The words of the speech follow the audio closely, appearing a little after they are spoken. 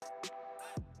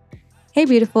Hey,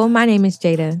 beautiful. My name is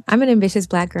Jada. I'm an ambitious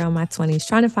Black girl in my 20s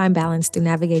trying to find balance through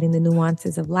navigating the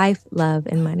nuances of life, love,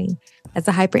 and money. As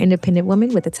a hyper independent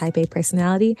woman with a type A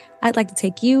personality, I'd like to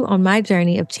take you on my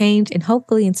journey of change and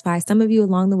hopefully inspire some of you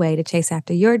along the way to chase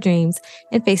after your dreams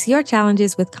and face your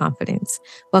challenges with confidence.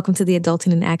 Welcome to the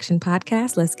Adulting in Action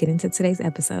podcast. Let's get into today's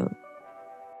episode.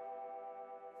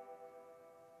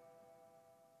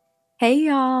 Hey,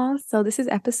 y'all. So, this is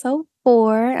episode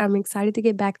 4. I'm excited to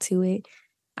get back to it.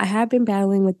 I have been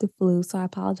battling with the flu, so I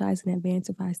apologize in advance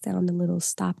if I sound a little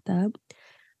stopped up,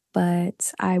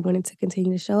 but I wanted to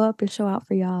continue to show up and show out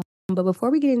for y'all. But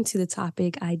before we get into the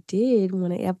topic, I did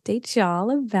want to update y'all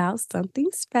about something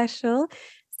special.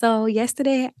 So,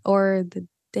 yesterday or the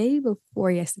day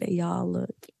before yesterday, y'all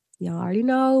already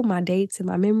know my dates and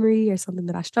my memory are something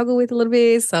that I struggle with a little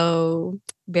bit, so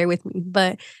bear with me.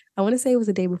 But I want to say it was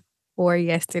the day before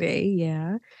yesterday,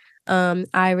 yeah.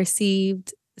 I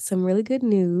received some really good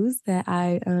news that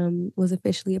I was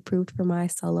officially approved for my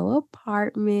solo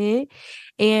apartment.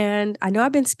 And I know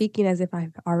I've been speaking as if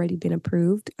I've already been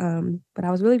approved, but I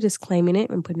was really just claiming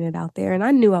it and putting it out there. And I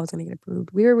knew I was going to get approved.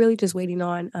 We were really just waiting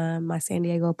on my San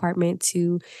Diego apartment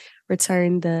to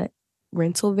return the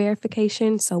rental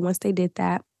verification. So once they did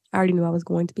that, I already knew I was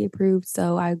going to be approved.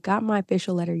 So I got my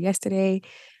official letter yesterday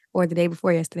or the day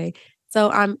before yesterday. So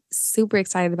I'm super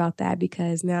excited about that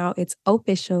because now it's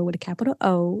official with a capital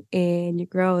O, and your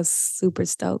girl is super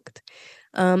stoked.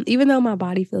 Even though my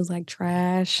body feels like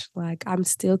trash, like I'm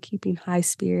still keeping high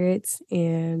spirits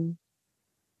and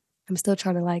I'm still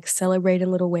trying to like celebrate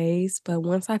in little ways. But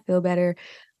once I feel better,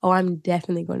 oh, I'm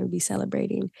definitely going to be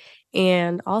celebrating.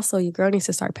 And also, your girl needs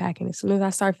to start packing. As soon as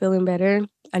I start feeling better,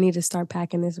 I need to start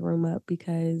packing this room up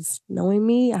because knowing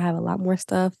me, I have a lot more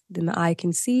stuff than the eye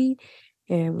can see.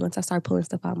 And once I start pulling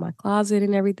stuff out of my closet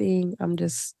and everything,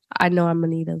 I know I'm gonna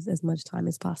need as much time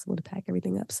as possible to pack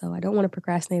everything up. So I don't want to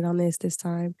procrastinate on this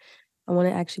time. I want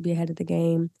to actually be ahead of the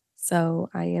game. So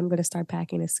I am going to start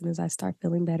packing as soon as I start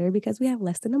feeling better because we have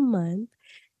less than a month.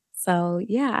 So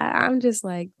yeah, I'm just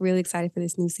like really excited for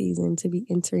this new season to be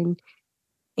entering.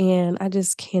 And I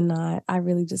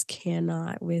really just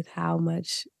cannot with how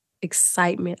much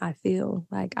excitement I feel.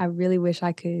 Like I really wish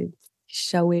I could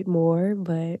show it more,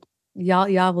 but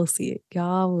y'all will see it.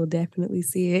 Y'all will definitely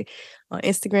see it on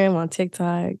Instagram, on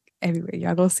TikTok, everywhere.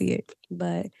 Y'all gonna see it.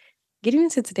 But getting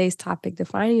into today's topic,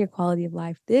 defining your quality of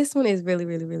life, this one is really,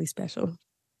 really, really special.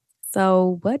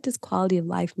 So, what does quality of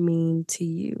life mean to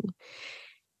you?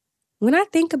 When I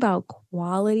think about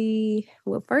quality,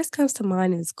 what first comes to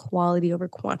mind is quality over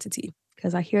quantity,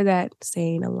 because I hear that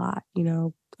saying a lot,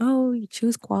 oh, you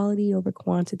choose quality over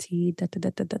quantity, da da da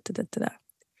da da da da da.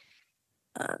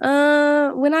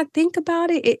 When I think about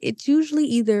it's usually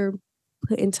either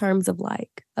put in terms of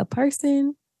like a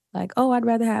person, like, oh, I'd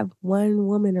rather have one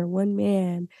woman or one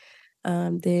man,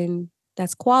 then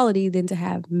that's quality than to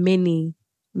have many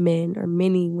men or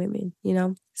many women.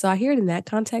 So I hear it in that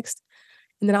context.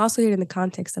 And then I also hear it in the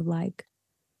context of like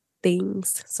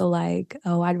things. So like,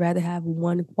 oh, I'd rather have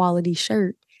one quality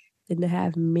shirt than to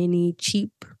have many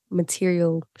cheap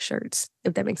material shirts,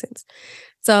 if that makes sense.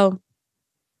 So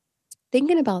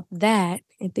thinking about that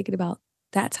and thinking about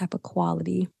that type of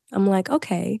quality, I'm like,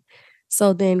 okay,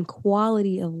 so then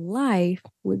quality of life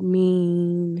would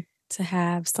mean to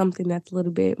have something that's a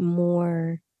little bit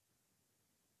more,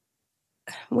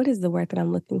 what is the word that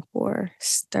I'm looking for?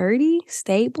 Sturdy,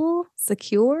 stable,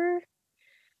 secure.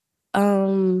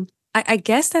 I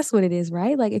guess that's what it is,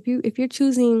 right? Like if you're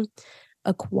choosing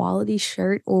a quality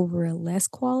shirt over a less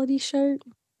quality shirt,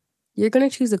 you're gonna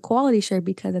choose a quality shirt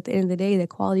because at the end of the day, that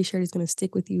quality shirt is gonna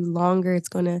stick with you longer. It's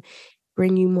gonna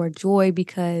bring you more joy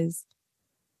because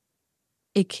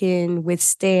it can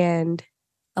withstand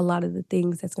a lot of the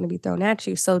things that's gonna be thrown at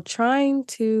you. So trying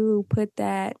to put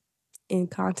that in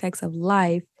context of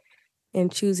life and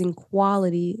choosing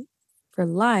quality for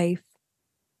life,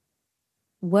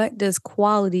 what does a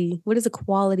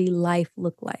quality life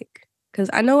look like? Because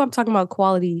I know I'm talking about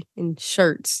quality in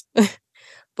shirts,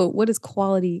 but what does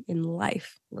quality in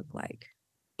life look like?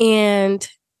 And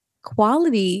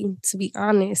quality, to be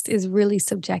honest, is really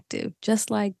subjective, just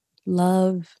like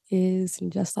love is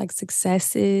and just like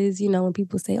success is. When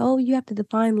people say, "Oh, you have to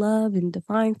define love and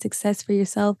define success for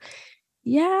yourself."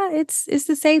 Yeah, it's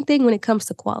the same thing when it comes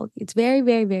to quality. It's very,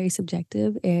 very, very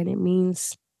subjective and it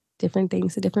means different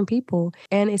things to different people.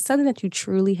 And it's something that you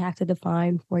truly have to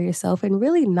define for yourself and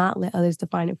really not let others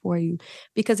define it for you.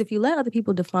 Because if you let other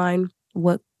people define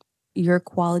what your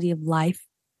quality of life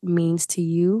means to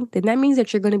you, then that means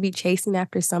that you're going to be chasing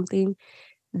after something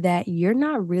that you're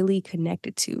not really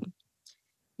connected to.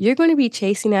 You're going to be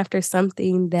chasing after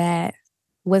something that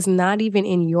was not even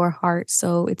in your heart.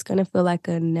 So it's going to feel like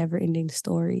a never ending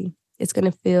story. It's going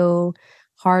to feel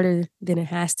harder than it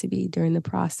has to be during the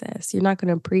process. You're not going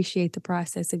to appreciate the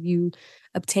process of you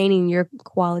obtaining your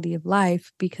quality of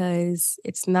life because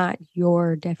it's not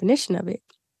your definition of it.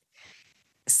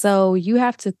 So you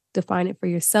have to define it for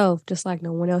yourself, just like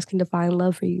no one else can define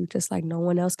love for you, just like no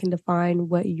one else can define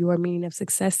what your meaning of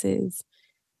success is.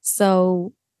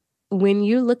 So when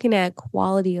you're looking at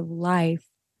quality of life,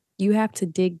 you have to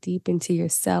dig deep into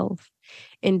yourself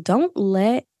and don't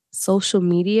let social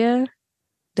media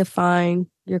define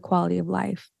your quality of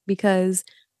life because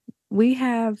we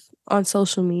have on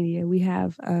social media, we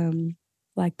have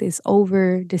like this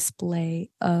over display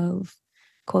of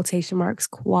quotation marks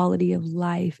quality of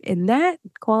life. And that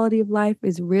quality of life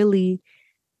is really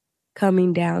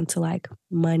coming down to like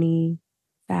money,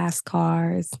 fast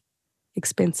cars,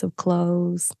 expensive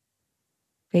clothes,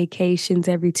 vacations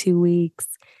every 2 weeks.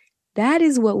 That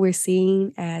is what we're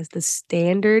seeing as the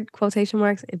standard quotation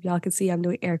marks. If y'all can see, I'm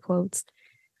doing air quotes.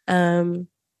 Um,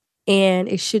 and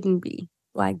it shouldn't be.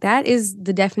 Like that is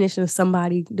the definition of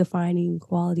somebody defining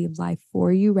quality of life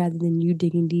for you rather than you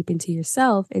digging deep into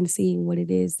yourself and seeing what it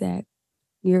is that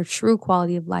your true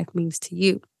quality of life means to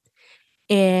you.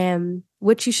 And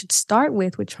what you should start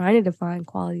with trying to define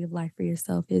quality of life for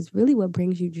yourself is really what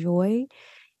brings you joy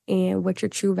and what your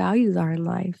true values are in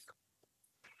life.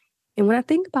 And when I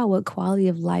think about what quality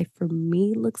of life for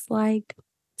me looks like,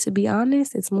 to be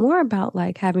honest, it's more about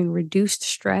like having reduced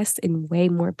stress and way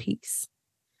more peace.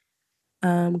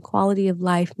 Quality of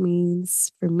life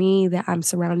means for me that I'm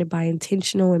surrounded by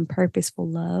intentional and purposeful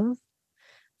love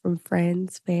from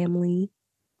friends, family,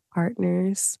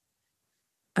 partners,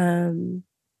 um,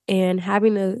 and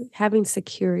having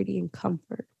security and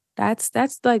comfort. That's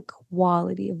like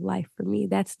quality of life for me.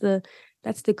 That's the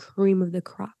cream of the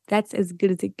crop. That's as good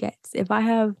as it gets. If I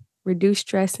have reduced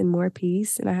stress and more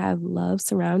peace and I have love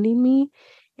surrounding me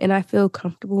and I feel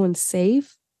comfortable and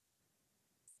safe,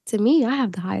 to me, I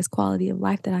have the highest quality of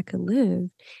life that I could live.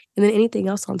 And then anything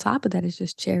else on top of that is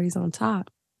just cherries on top.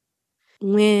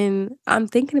 When I'm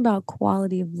thinking about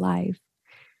quality of life,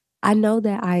 I know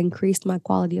that I increased my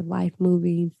quality of life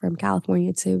moving from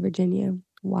California to Virginia.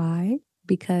 Why?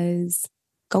 Because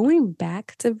going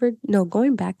back to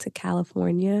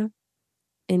California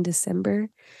in December,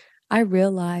 I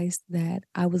realized that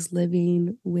I was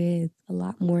living with a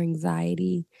lot more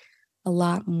anxiety, a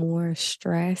lot more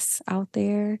stress out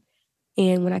there.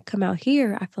 And when I come out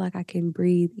here, I feel like I can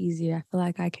breathe easier. I feel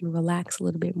like I can relax a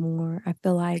little bit more. I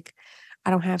feel like I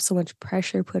don't have so much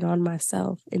pressure put on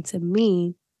myself. And to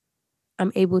me,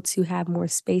 I'm able to have more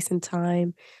space and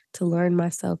time to learn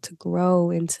myself, to grow,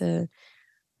 and to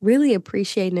really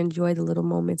appreciate and enjoy the little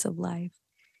moments of life.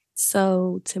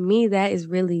 So to me, that is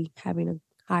really having a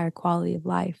higher quality of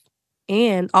life.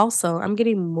 And also, I'm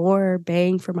getting more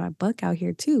bang for my buck out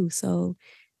here too. So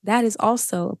that is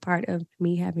also a part of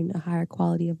me having a higher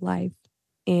quality of life.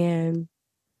 And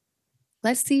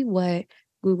let's see what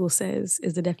Google says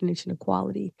is the definition of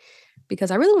quality,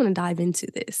 because I really want to dive into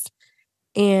this.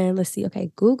 And let's see.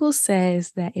 Okay. Google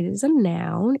says that it is a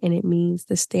noun and it means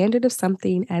the standard of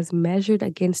something as measured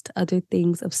against other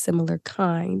things of similar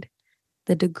kind,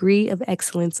 the degree of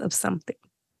excellence of something.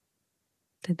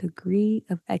 The degree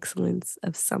of excellence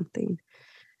of something.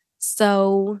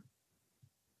 So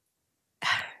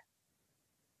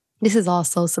this is all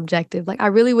so subjective. Like, I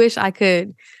really wish I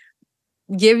could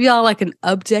give y'all like an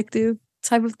objective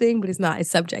type of thing, but it's not.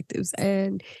 It's subjective.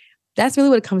 And that's really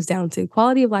what it comes down to.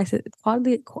 Quality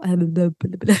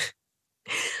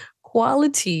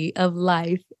of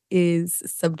life is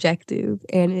subjective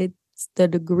and it's the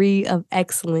degree of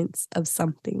excellence of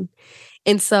something.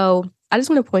 And so I just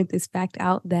want to point this fact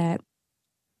out that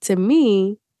to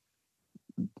me,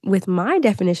 with my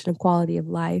definition of quality of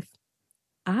life,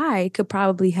 I could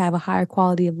probably have a higher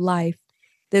quality of life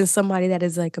than somebody that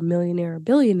is like a millionaire or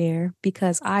billionaire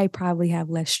because I probably have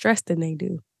less stress than they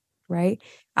do, right?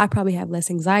 I probably have less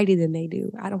anxiety than they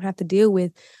do. I don't have to deal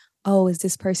with, oh, is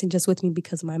this person just with me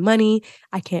because of my money?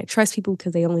 I can't trust people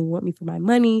because they only want me for my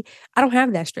money. I don't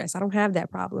have that stress. I don't have that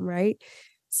problem, right?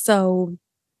 So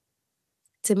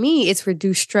to me, it's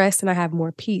reduced stress and I have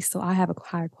more peace. So I have a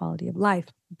higher quality of life.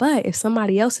 But if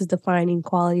somebody else is defining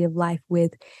quality of life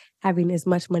with having as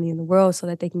much money in the world so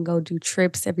that they can go do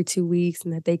trips every 2 weeks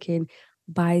and that they can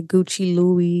buy Gucci,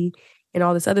 Louis, and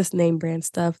all this other name brand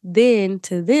stuff, then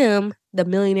to them, the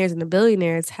millionaires and the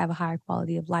billionaires have a higher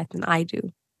quality of life than I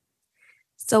do.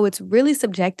 So it's really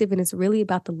subjective and it's really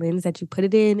about the lens that you put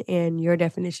it in and your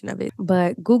definition of it.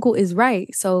 But Google is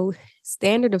right. So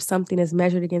standard of something is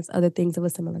measured against other things of a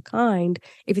similar kind.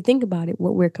 If you think about it,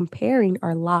 what we're comparing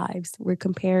are lives. We're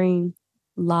comparing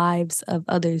lives of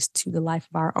others to the life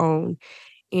of our own.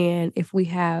 And if we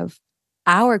have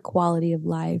our quality of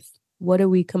life, what are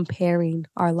we comparing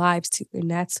our lives to? And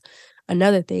that's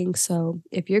another thing. So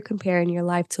if you're comparing your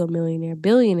life to a millionaire,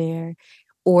 billionaire,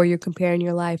 or you're comparing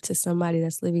your life to somebody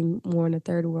that's living more in a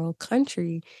third world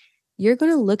country, you're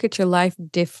going to look at your life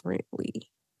differently.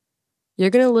 You're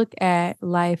going to look at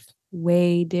life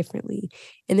way differently.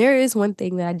 And there is one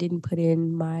thing that I didn't put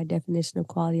in my definition of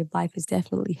quality of life is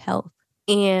definitely health.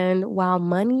 And while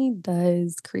money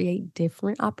does create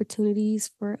different opportunities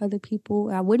for other people,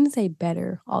 I wouldn't say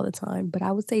better all the time, but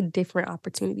I would say different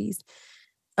opportunities.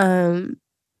 Um,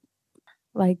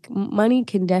 money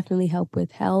can definitely help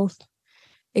with health.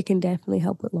 It can definitely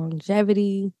help with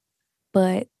longevity,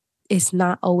 but it's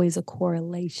not always a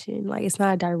correlation. Like it's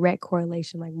not a direct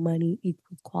correlation like money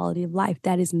equals quality of life.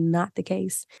 That is not the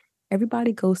case.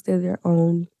 Everybody goes through their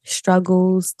own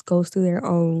struggles, goes through their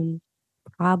own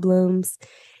problems,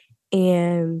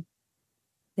 and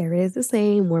there is the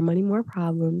saying, more money, more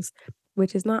problems,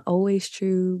 which is not always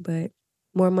true, but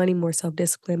more money, more self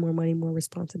discipline, more money, more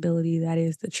responsibility. That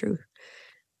is the truth.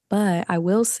 But I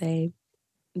will say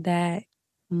that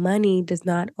money does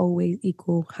not always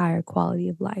equal higher quality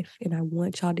of life. And I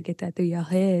want y'all to get that through your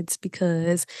heads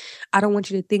because I don't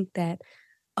want you to think that,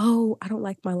 oh, I don't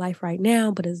like my life right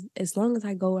now, but as long as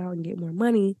I go out and get more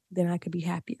money, then I could be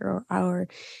happier. Or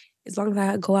as long as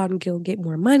I go out and get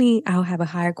more money, I'll have a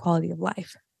higher quality of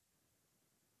life.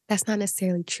 That's not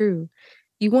necessarily true.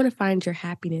 You want to find your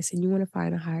happiness and you want to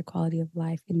find a higher quality of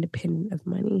life independent of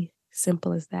money.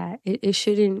 Simple as that. It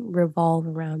shouldn't revolve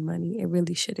around money. It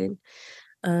really shouldn't.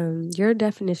 Your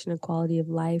definition of quality of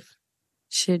life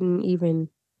shouldn't even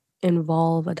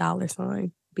involve a dollar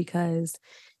sign because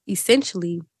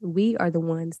essentially we are the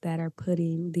ones that are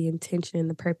putting the intention and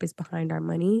the purpose behind our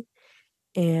money.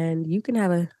 And you can have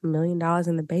 $1 million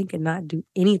in the bank and not do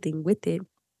anything with it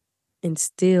and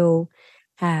still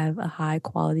have a high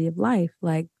quality of life.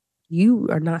 Like you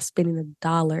are not spending a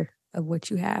dollar of what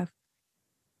you have,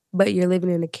 but you're living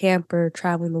in a camper,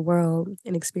 traveling the world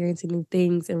and experiencing new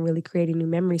things and really creating new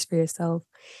memories for yourself.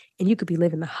 And you could be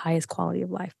living the highest quality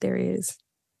of life there is.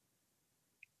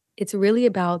 It's really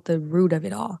about the root of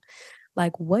it all.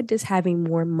 Like, what does having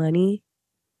more money,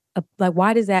 like,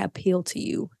 why does that appeal to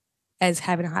you as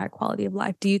having a higher quality of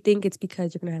life? Do you think it's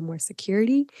because you're going to have more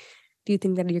security? Do you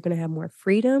think that you're gonna have more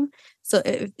freedom? So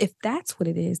if that's what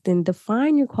it is, then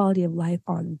define your quality of life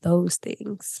on those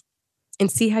things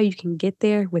and see how you can get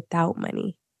there without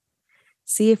money.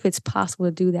 See if it's possible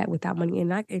to do that without money.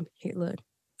 And I can here, look,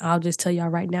 I'll just tell y'all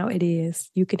right now, it is.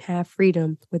 You can have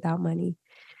freedom without money.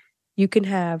 You can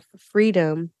have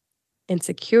freedom and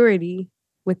security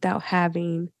without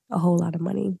having a whole lot of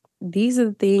money. These are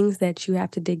the things that you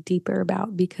have to dig deeper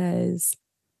about because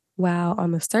while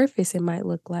on the surface it might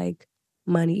look like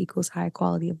money equals high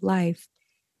quality of life,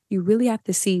 you really have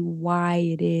to see why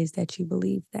it is that you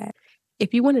believe that.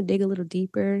 If you want to dig a little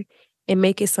deeper and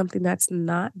make it something that's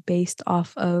not based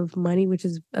off of money, which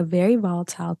is a very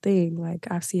volatile thing, like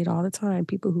I see it all the time.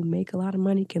 People who make a lot of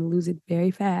money can lose it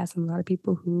very fast, and a lot of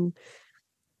people who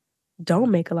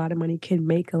don't make a lot of money can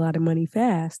make a lot of money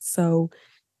fast. So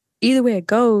either way it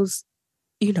goes,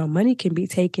 money can be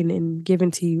taken and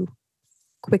given to you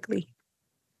quickly.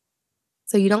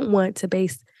 So you don't want to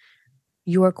base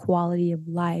your quality of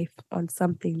life on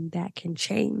something that can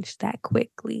change that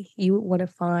quickly. You would want to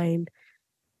find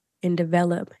and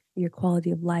develop your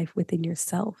quality of life within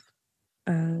yourself.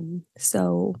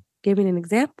 So, giving an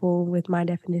example with my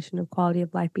definition of quality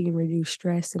of life being reduced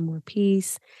stress and more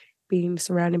peace, being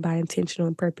surrounded by intentional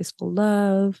and purposeful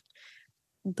love,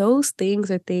 those things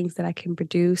are things that I can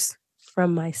produce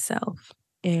from myself.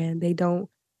 And they don't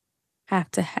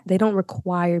they don't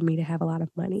require me to have a lot of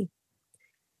money.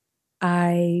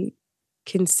 I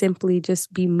can simply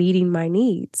just be meeting my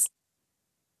needs.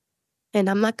 And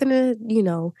I'm not going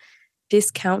to,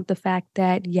 discount the fact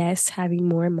that yes, having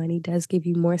more money does give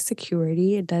you more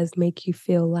security. It does make you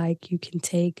feel like you can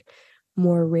take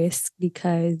more risk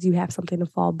because you have something to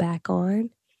fall back on.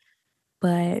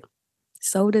 But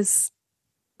so does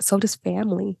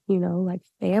family, like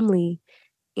family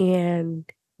and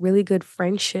really good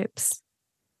friendships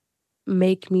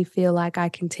make me feel like I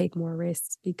can take more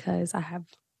risks because I have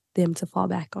them to fall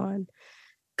back on.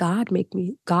 God makes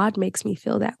me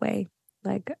feel that way.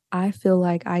 Like I feel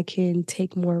like I can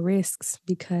take more risks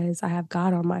because I have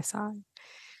God on my side.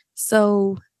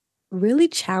 So really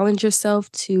challenge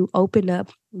yourself to open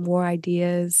up more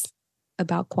ideas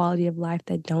about quality of life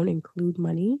that don't include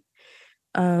money.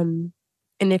 Um,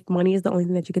 and if money is the only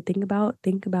thing that you could think about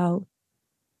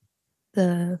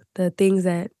the things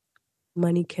that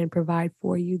money can provide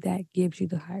for you that gives you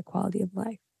the higher quality of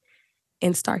life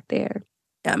and start there.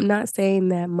 I'm not saying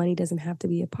that money doesn't have to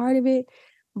be a part of it,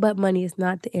 but money is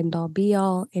not the end all be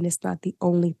all, and it's not the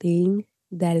only thing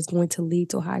that is going to lead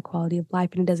to a high quality of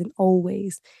life, and it doesn't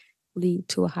always lead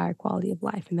to a higher quality of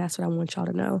life. And that's what I want y'all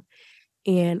to know.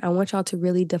 And I want y'all to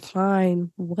really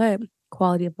define what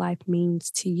quality of life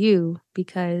means to you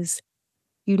because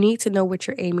you need to know what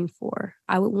you're aiming for.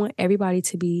 I would want everybody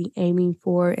to be aiming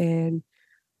for and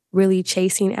really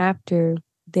chasing after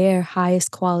their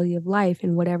highest quality of life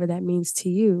and whatever that means to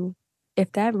you.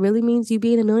 If that really means you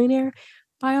being a millionaire,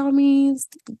 by all means,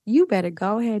 you better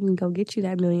go ahead and go get you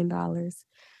that $1,000,000.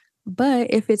 But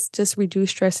if it's just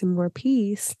reduced stress and more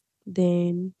peace,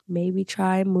 then maybe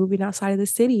try moving outside of the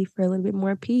city for a little bit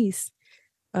more peace.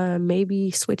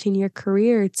 Maybe switching your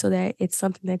career so that it's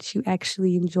something that you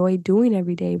actually enjoy doing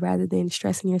every day rather than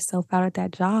stressing yourself out at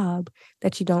that job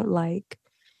that you don't like.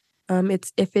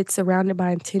 It's if it's surrounded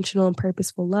by intentional and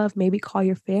purposeful love, maybe call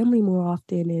your family more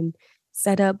often and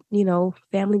set up,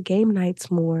 family game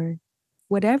nights more.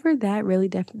 Whatever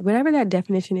that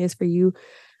definition is for you,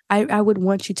 I would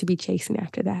want you to be chasing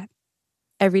after that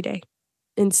every day.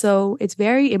 And so it's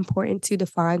very important to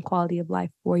define quality of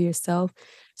life for yourself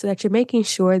so that you're making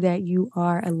sure that you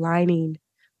are aligning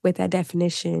with that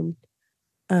definition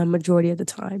majority of the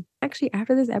time. Actually,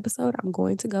 after this episode, I'm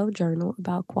going to go journal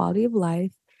about quality of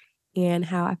life and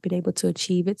how I've been able to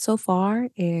achieve it so far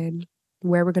and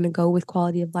where we're going to go with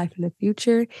quality of life in the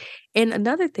future. And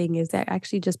another thing is that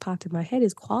actually just popped in my head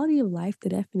is quality of life, the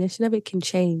definition of it can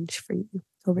change for you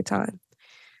over time.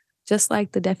 Just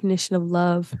like the definition of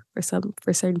love for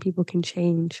certain people can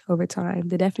change over time.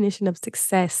 The definition of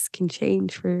success can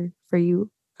change for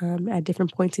you at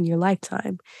different points in your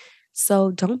lifetime. So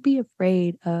don't be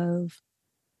afraid of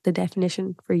the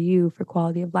definition for you for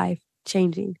quality of life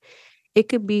changing. It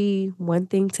could be one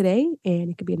thing today and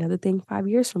it could be another thing 5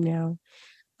 years from now.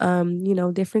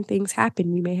 Different things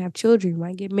happen. We may have children, we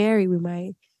might get married, we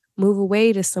might move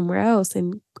away to somewhere else,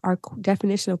 and our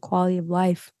definition of quality of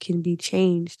life can be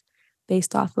changed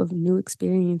based off of new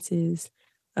experiences,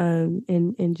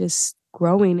 and just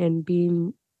growing and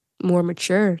being more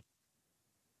mature.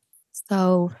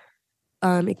 So,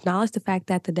 acknowledge the fact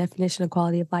that the definition of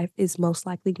quality of life is most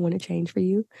likely going to change for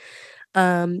you.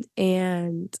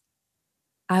 And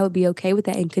I would be okay with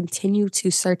that and continue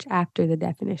to search after the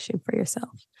definition for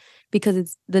yourself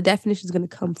because the definition is going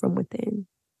to come from within.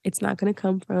 It's not going to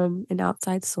come from an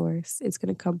outside source. It's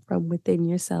going to come from within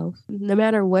yourself. No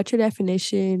matter what your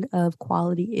definition of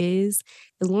quality is,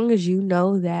 as long as you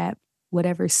know that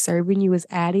whatever's serving you is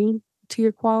adding to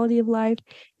your quality of life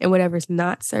and whatever's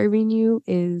not serving you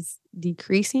is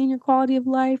decreasing your quality of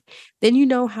life, then you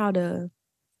know how to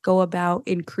go about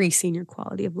increasing your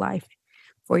quality of life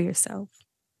for yourself.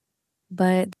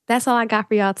 But that's all I got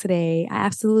for y'all today. I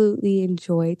absolutely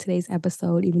enjoyed today's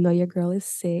episode, even though your girl is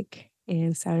sick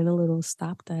and sounding a little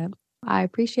stopped up. I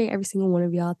appreciate every single one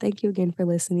of y'all. Thank you again for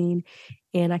listening.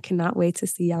 And I cannot wait to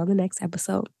see y'all in the next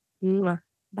episode. Mwah.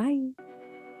 Bye.